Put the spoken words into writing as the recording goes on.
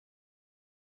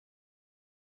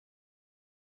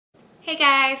Hey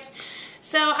guys!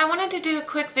 So I wanted to do a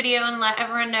quick video and let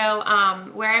everyone know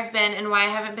where I've been and why I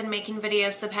haven't been making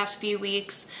videos the past few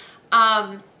weeks.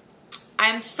 I'm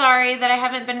sorry that I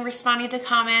haven't been responding to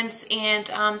comments and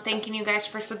thanking you guys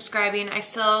for subscribing. I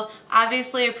still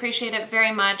obviously appreciate it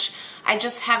very much. I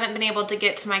just haven't been able to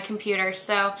get to my computer.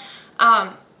 So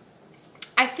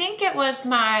I think it was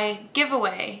my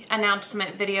giveaway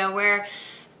announcement video where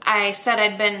I said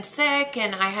I'd been sick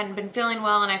and I hadn't been feeling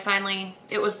well, and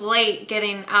it was late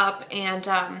getting up, and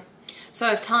so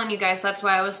I was telling you guys that's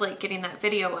why I was late getting that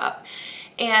video up.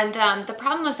 And the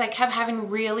problem was I kept having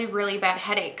really, really bad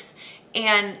headaches,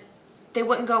 and they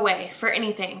wouldn't go away for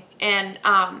anything. And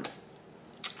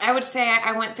I would say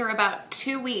I went through about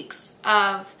 2 weeks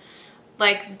of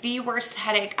like the worst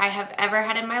headache I have ever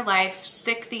had in my life,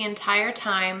 sick the entire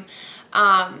time,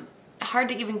 hard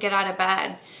to even get out of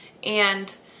bed,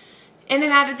 and in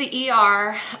and out of the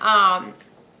ER,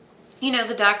 you know,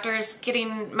 the doctors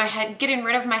getting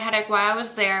rid of my headache while I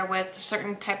was there with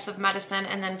certain types of medicine,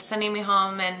 and then sending me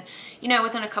home, and you know,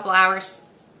 within a couple hours,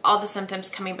 all the symptoms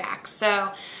coming back.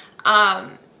 So,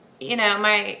 you know,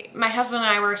 my husband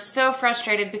and I were so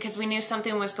frustrated because we knew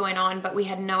something was going on, but we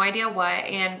had no idea what,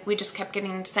 and we just kept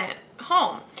getting sent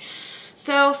home.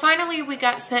 So finally, we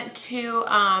got sent to,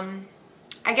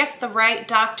 I guess, the right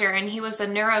doctor, and he was a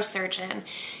neurosurgeon.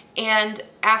 And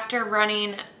after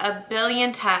running a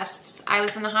billion tests, I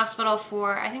was in the hospital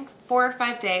for, I think, 4 or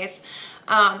 5 days.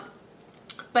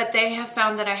 But they have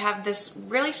found that I have this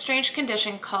really strange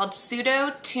condition called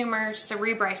pseudotumor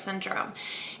cerebri syndrome.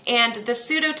 And the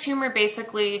pseudotumor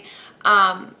basically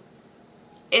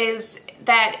is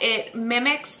that it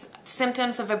mimics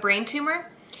symptoms of a brain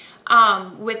tumor.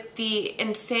 With the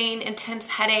insane,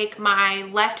 intense headache, my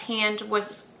left hand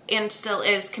was and still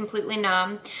is completely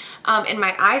numb, and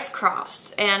my eyes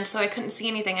crossed, and so I couldn't see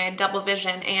anything. I had double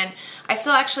vision, and I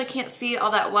still actually can't see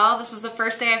all that well. This is the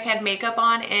first day I've had makeup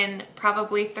on in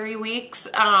probably 3 weeks,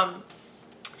 but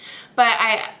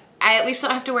I at least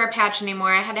don't have to wear a patch anymore.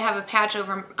 I had to have a patch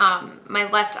over my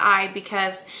left eye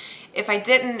because if I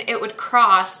didn't, it would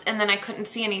cross, and then I couldn't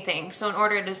see anything. So in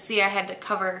order to see, I had to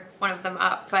cover one of them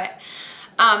up. But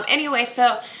anyway,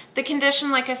 so the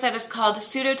condition, like I said, is called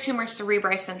pseudotumor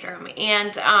cerebri syndrome.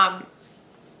 And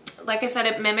like I said,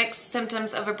 it mimics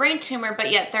symptoms of a brain tumor,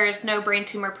 but yet there is no brain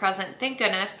tumor present, thank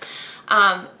goodness.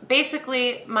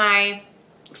 Basically, my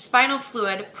spinal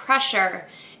fluid pressure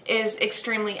is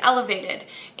extremely elevated,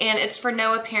 and it's for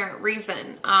no apparent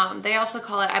reason. They also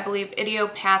call it, I believe,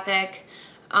 idiopathic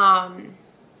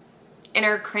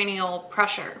intracranial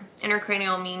pressure.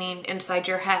 Intracranial meaning inside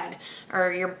your head,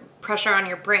 or your pressure on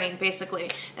your brain, basically.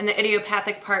 And the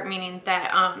idiopathic part meaning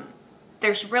that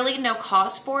there's really no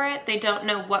cause for it. They don't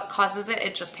know what causes it.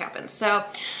 It just happens. So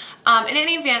in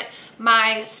any event,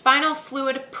 my spinal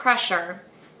fluid pressure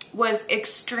was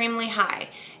extremely high.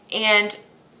 And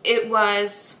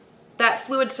that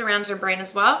fluid surrounds your brain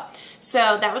as well.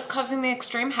 So that was causing the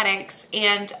extreme headaches.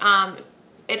 And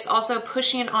it's also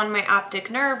pushing on my optic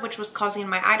nerve, which was causing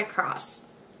my eye to cross.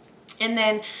 And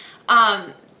then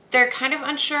they're kind of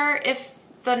unsure if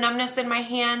the numbness in my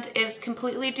hand is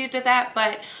completely due to that,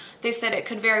 but they said it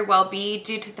could very well be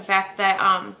due to the fact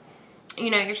that, you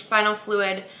know, your spinal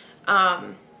fluid,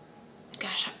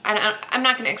 gosh, I'm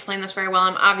not going to explain this very well.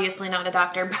 I'm obviously not a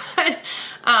doctor, but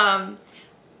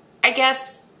I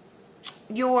guess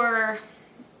your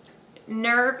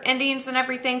nerve endings and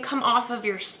everything come off of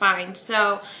your spine,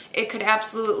 so it could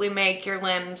absolutely make your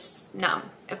limbs numb,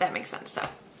 if that makes sense. So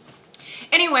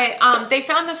anyway, they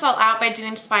found this all out by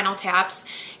doing spinal taps,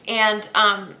 and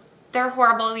they're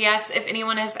horrible. Yes, if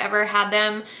anyone has ever had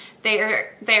them,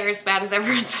 they're as bad as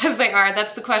everyone says they are.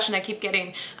 That's the question I keep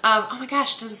getting. Oh my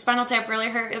gosh, does a spinal tap really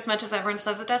hurt as much as everyone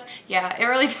says it does? Yeah, it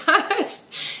really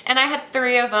does. And I had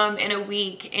 3 of them in a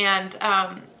week, and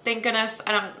thank goodness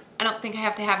I don't think I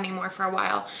have to have any more for a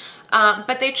while.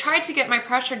 But they tried to get my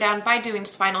pressure down by doing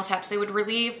spinal taps. They would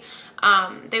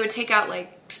they would take out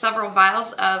like several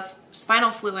vials of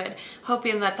spinal fluid,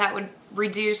 hoping that would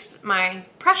reduce my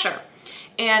pressure,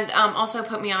 and also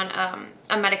put me on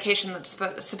a medication that's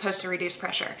supposed to reduce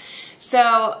pressure.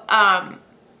 So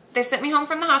they sent me home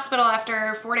from the hospital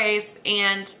after 4 days,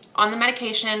 and on the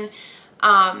medication,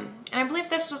 and I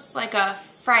believe this was like a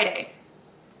Friday,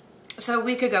 so a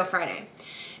week ago Friday.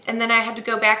 And then I had to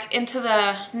go back into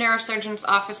the neurosurgeon's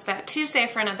office that Tuesday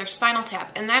for another spinal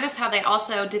tap. And that is how they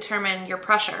also determine your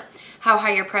pressure, how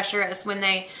high your pressure is. When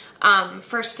they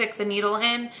first stick the needle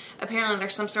in, apparently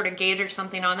there's some sort of gauge or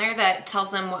something on there that tells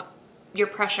them what your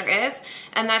pressure is.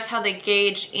 And that's how they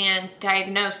gauge and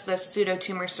diagnose the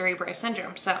pseudotumor cerebri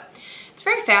syndrome. So it's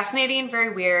very fascinating, very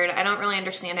weird. I don't really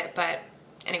understand it, but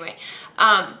anyway.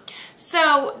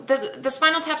 So the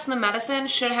spinal taps and the medicine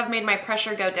should have made my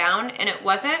pressure go down, and it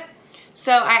wasn't.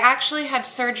 So I actually had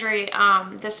surgery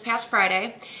this past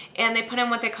Friday, and they put in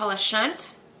what they call a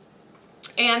shunt.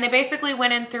 And they basically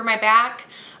went in through my back,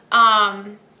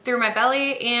 through my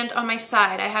belly, and on my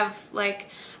side. I have like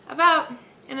about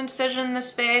an incision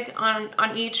this big on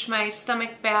each, my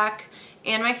stomach, back,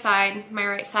 and my side, my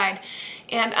right side.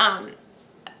 And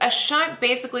a shunt,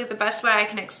 basically the best way I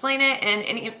can explain it,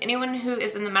 and anyone who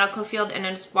is in the medical field and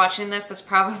is watching this is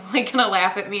probably going to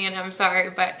laugh at me, and I'm sorry,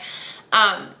 but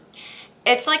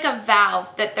it's like a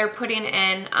valve that they're putting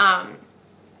in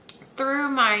through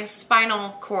my spinal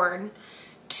cord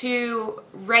to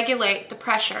regulate the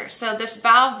pressure. So this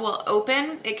valve will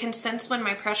open. It can sense when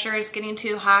my pressure is getting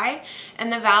too high,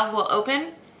 and the valve will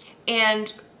open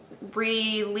and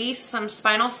release some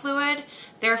spinal fluid,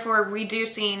 therefore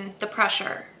reducing the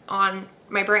pressure on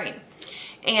my brain.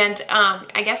 And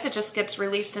I guess it just gets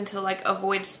released into like a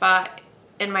void spot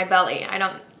in my belly.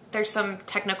 There's some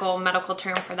technical medical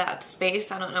term for that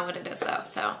space. I don't know what it is though,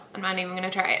 so I'm not even gonna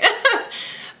try it.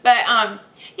 But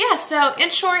yeah, so in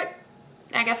short,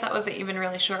 I guess that wasn't even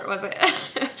really short, was it?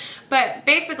 But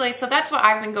basically, so that's what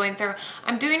I've been going through.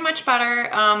 I'm doing much better.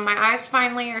 My eyes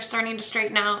finally are starting to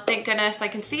straighten out. Thank goodness I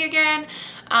can see again.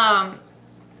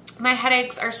 My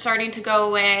headaches are starting to go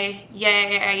away.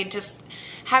 Yay. I just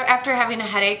have, after having a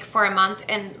headache for a month,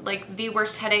 and like the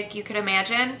worst headache you could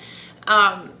imagine,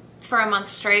 for a month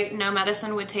straight, no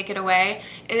medicine would take it away.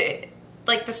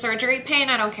 Like the surgery pain,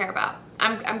 I don't care about.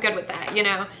 I'm good with that, you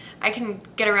know. I can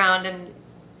get around and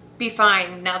be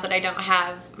fine now that I don't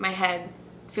have my head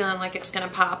feeling like it's gonna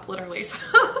pop, literally. So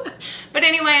but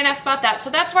anyway, enough about that. So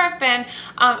that's where I've been.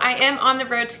 I am on the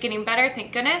road to getting better,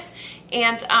 thank goodness.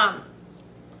 And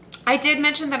I did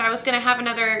mention that I was gonna have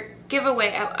another giveaway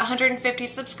at 150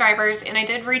 subscribers, and I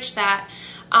did reach that.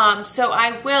 So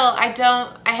I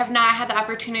have not had the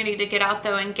opportunity to get out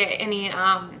though and get any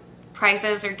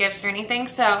prizes or gifts or anything,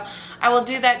 so I will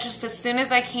do that just as soon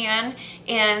as I can,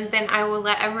 and then I will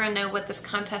let everyone know what this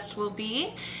contest will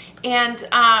be. And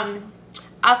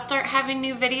I'll start having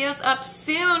new videos up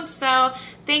soon, so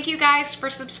thank you guys for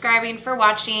subscribing, for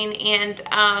watching, and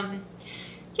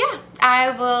yeah, I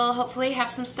will hopefully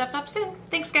have some stuff up soon.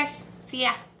 Thanks guys, see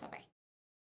ya.